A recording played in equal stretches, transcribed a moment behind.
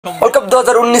World cup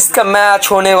 2019 का match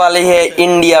होने वाली है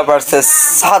इंडिया वर्सेस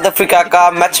साउथ अफ्रीका का।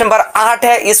 मैच नंबर 8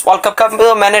 है इस वर्ल्ड कप का।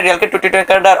 तो मैंने रियल के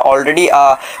 2020 ऑलरेडी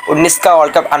 19 का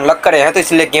वर्ल्ड कप अनलॉक करे हैं, तो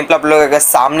इसलिए गेम प्ले आप लोगों के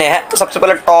सामने है। तो सबसे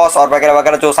पहले टॉस और वगैरह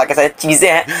वगैरह जो सारी चीजें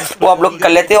हैं वो आप लोग कर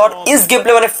लेते हैं। और इस गेम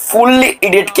प्ले मैंने फुल्ली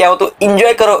एडिट किया हो, तो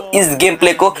एंजॉय करो इस गेम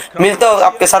प्ले को। मिलता हो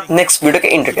आपके साथ नेक्स्ट वीडियो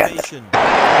के इंट्रो के अंदर।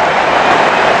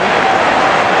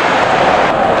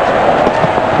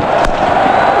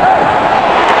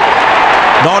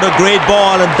 Not a great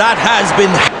ball, and that has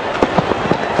been...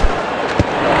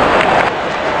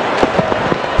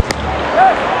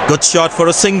 Good shot for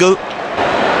a single.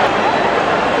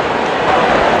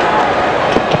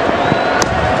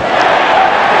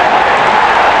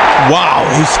 Wow,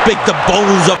 he's picked the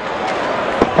bones up.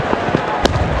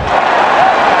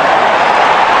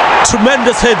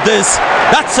 Tremendous hit this.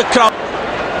 That's a crowd.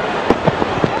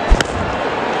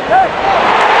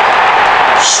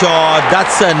 Shot.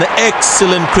 That's an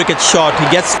excellent cricket shot. He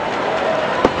gets...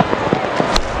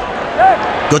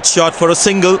 Good shot for a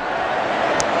single.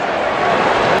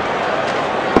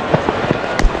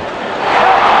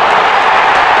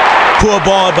 Poor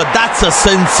ball, but that's a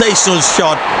sensational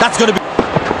shot. That's going to be...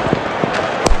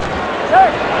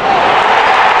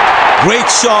 Great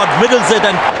shot. Middles it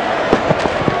and...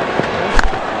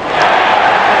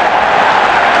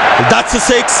 That's a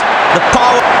six. The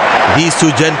power... These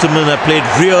two gentlemen have played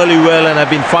really well and have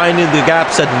been finding the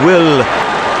gaps at will.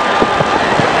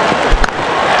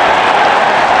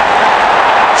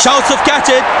 Shouts of catch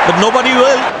it, but nobody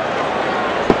will.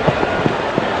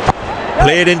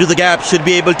 Played into the gap, should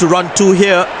be able to run two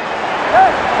here.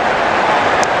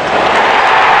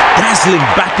 Dazzling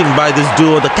batting by this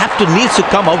duo. The captain needs to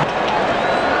come out.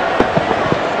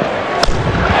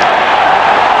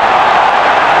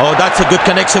 Oh, that's a good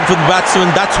connection from the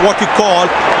batsman. That's what you call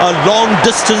a long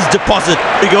distance deposit.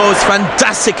 He goes,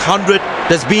 fantastic 100.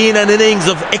 There's been an innings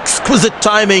of exquisite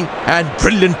timing and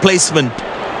brilliant placement.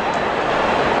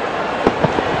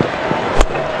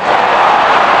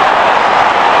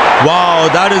 Wow,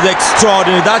 that is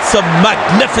extraordinary. That's a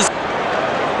magnificent...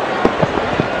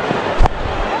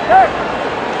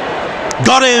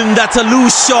 Got him. That's a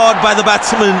loose shot by the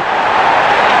batsman.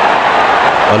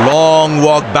 A long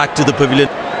walk back to the pavilion.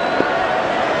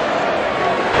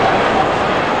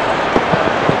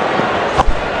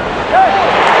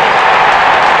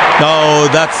 No,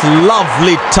 that's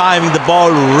lovely timing. The ball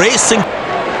racing.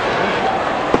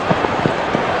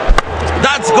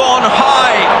 That's gone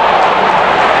high.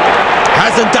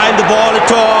 Hasn't timed the ball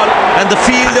at all. And the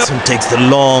fielder takes the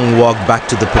long walk back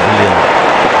to the pavilion.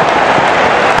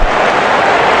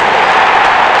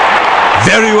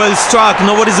 Very well struck.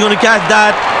 Nobody's going to catch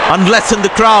that unless in the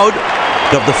crowd.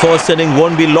 Of the first inning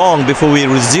won't be long before we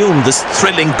resume this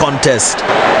thrilling contest.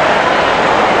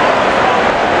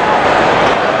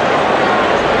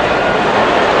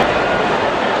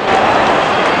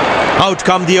 Out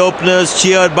come the openers,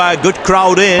 cheered by a good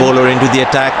crowd in. Bowler into the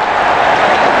attack.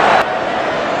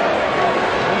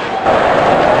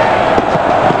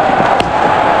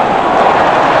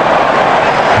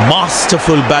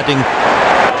 Masterful batting.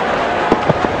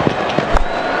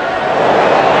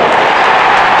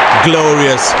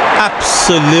 Glorious,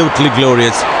 absolutely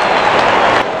glorious.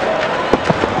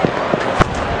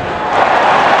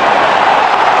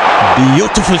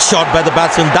 Beautiful shot by the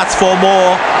batsman. That's four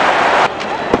more.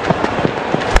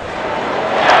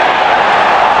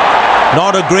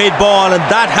 Not a great ball, and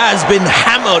that has been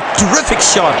hammered. Terrific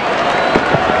shot.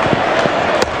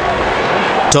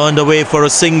 Turned away for a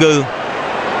single.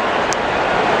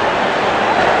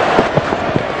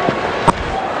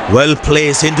 Well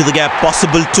placed into the gap,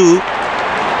 possible two.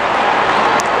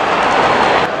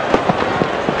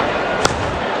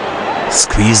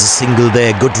 Squeeze a single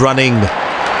there, good running.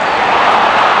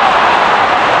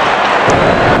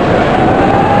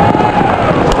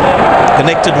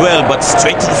 Connected well, but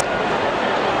straight to the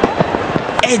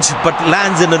edge, but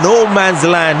lands in a no man's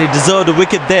land. He deserved a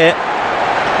wicket there.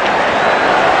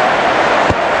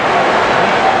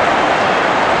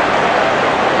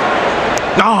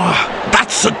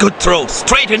 That's a good throw,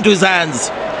 straight into his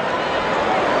hands.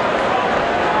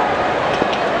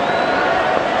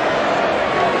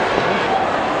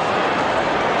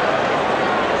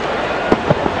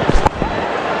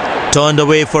 Turned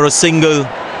away for a single.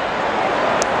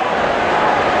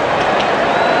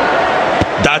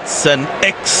 That's an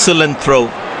excellent throw.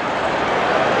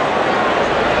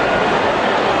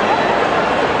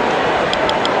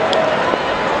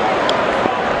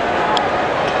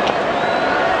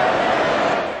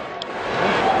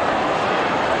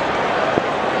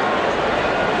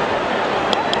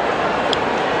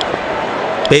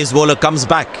 Pace bowler comes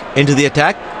back into the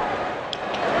attack.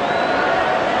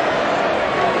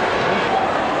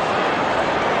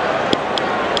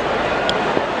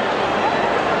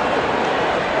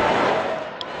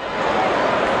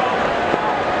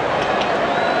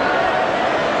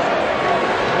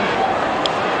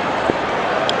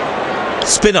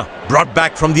 Spinner brought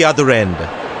back from the other end.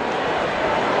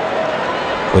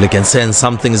 Well, you can sense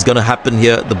something is going to happen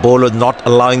here. The bowler not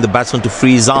allowing the batsman to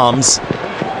free his arms.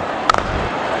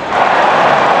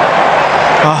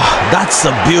 That's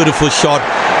a beautiful shot.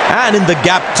 And in the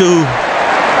gap too.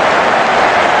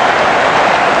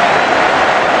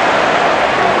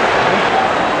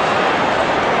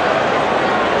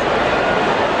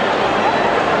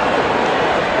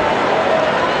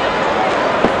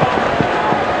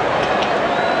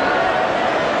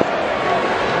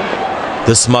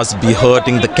 This must be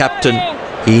hurting the captain.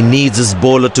 He needs his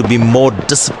bowler to be more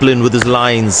disciplined with his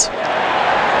lines.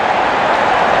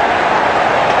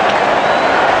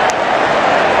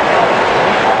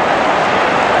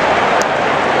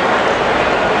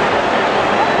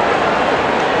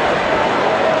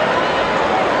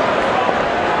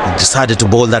 He decided to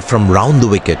bowl that from round the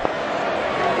wicket.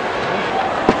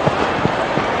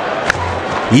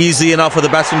 Easy enough for the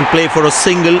batsman to play for a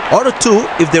single or a two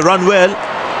if they run well.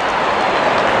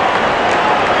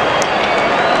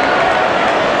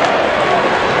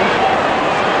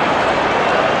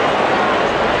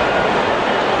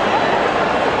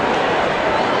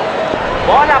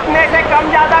 Ball अपने से कम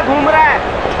ज्यादा घूम रहा है,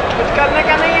 कुछ करने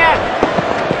का नहीं है.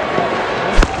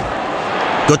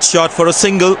 Good shot for a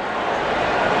single.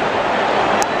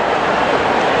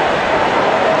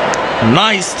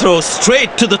 Nice throw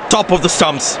straight to the top of the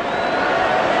stumps.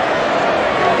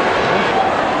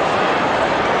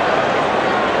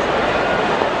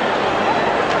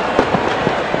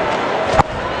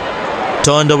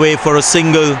 Turned away for a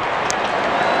single.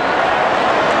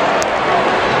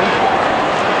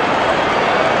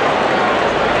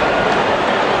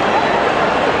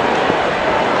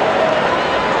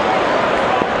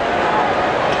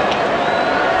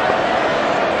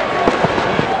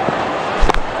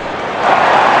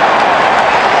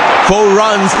 Four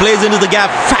runs, plays into the gap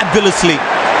fabulously.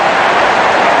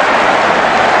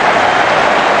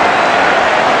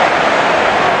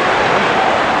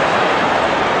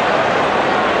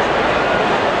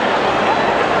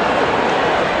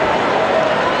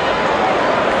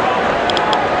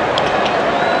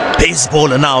 Pace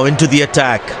bowler now into the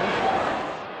attack.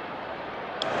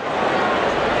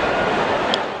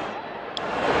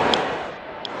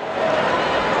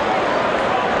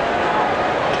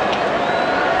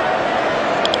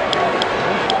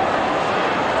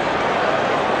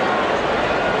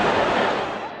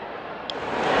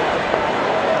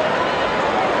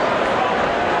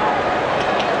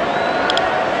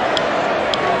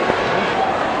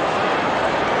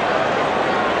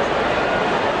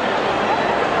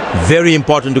 Very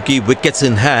important to keep wickets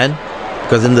in hand,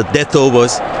 because in the death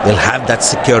overs they'll have that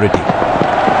security.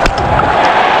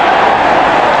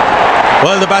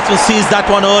 Well, the batsman sees that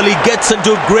one early, gets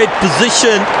into a great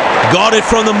position, got it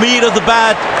from the meat of the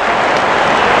bat.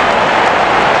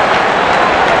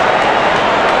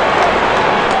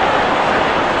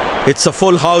 It's a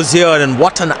full house here, and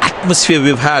what an atmosphere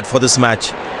we've had for this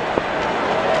match.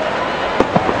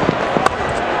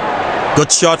 Good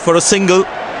shot for a single.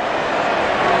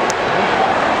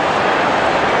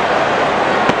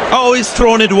 Oh, he's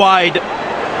thrown it wide.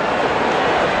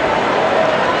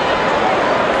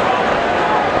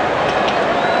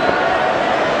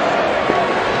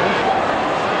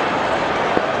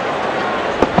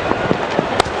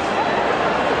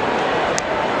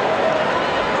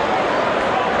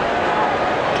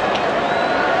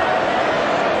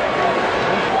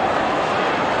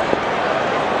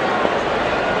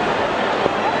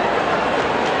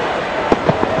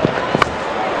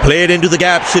 Played into the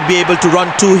gap, should be able to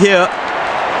run two here.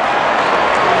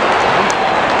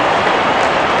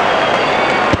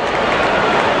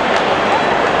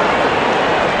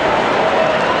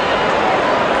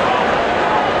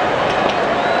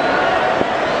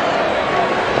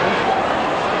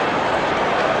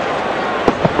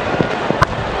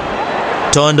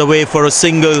 Turned away for a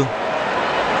single.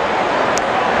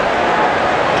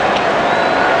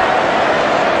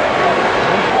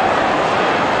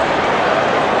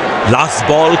 Last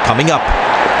ball coming up.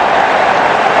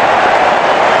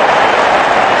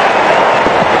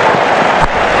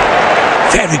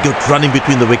 Very good running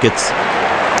between the wickets.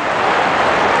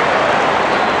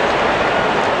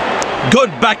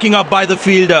 Good backing up by the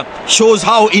fielder. Shows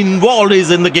how involved he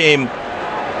is in the game.